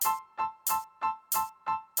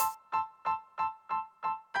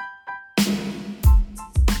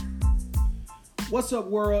What's up,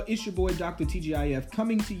 world? It's your boy, Dr. TGIF,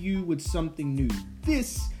 coming to you with something new.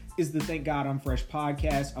 This is the Thank God I'm Fresh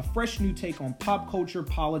podcast, a fresh new take on pop culture,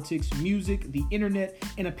 politics, music, the internet,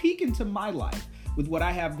 and a peek into my life with what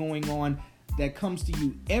I have going on that comes to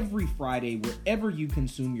you every Friday wherever you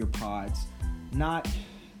consume your pods. Not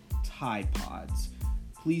Tide Pods.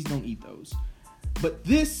 Please don't eat those. But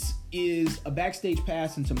this is a backstage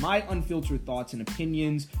pass into my unfiltered thoughts and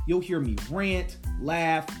opinions. You'll hear me rant,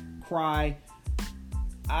 laugh, cry.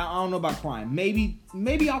 I don't know about crying.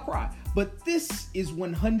 Maybe I'll cry. But this is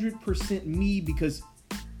 100% me because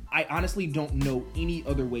I honestly don't know any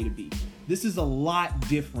other way to be. This is a lot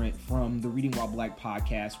different from the Reading While Black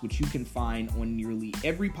podcast, which you can find on nearly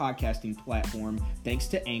every podcasting platform, thanks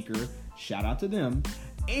to Anchor. Shout out to them.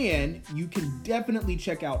 And you can definitely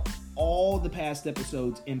check out all the past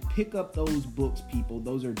episodes and pick up those books, people.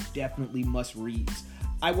 Those are definitely must-reads.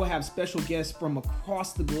 I will have special guests from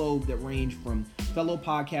across the globe that range from fellow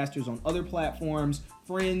podcasters on other platforms,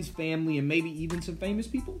 friends, family, and maybe even some famous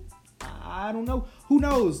people. I don't know. Who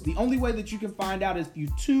knows? The only way that you can find out is if you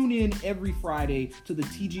tune in every Friday to the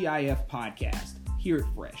TGIF podcast. Hear it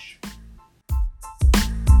fresh.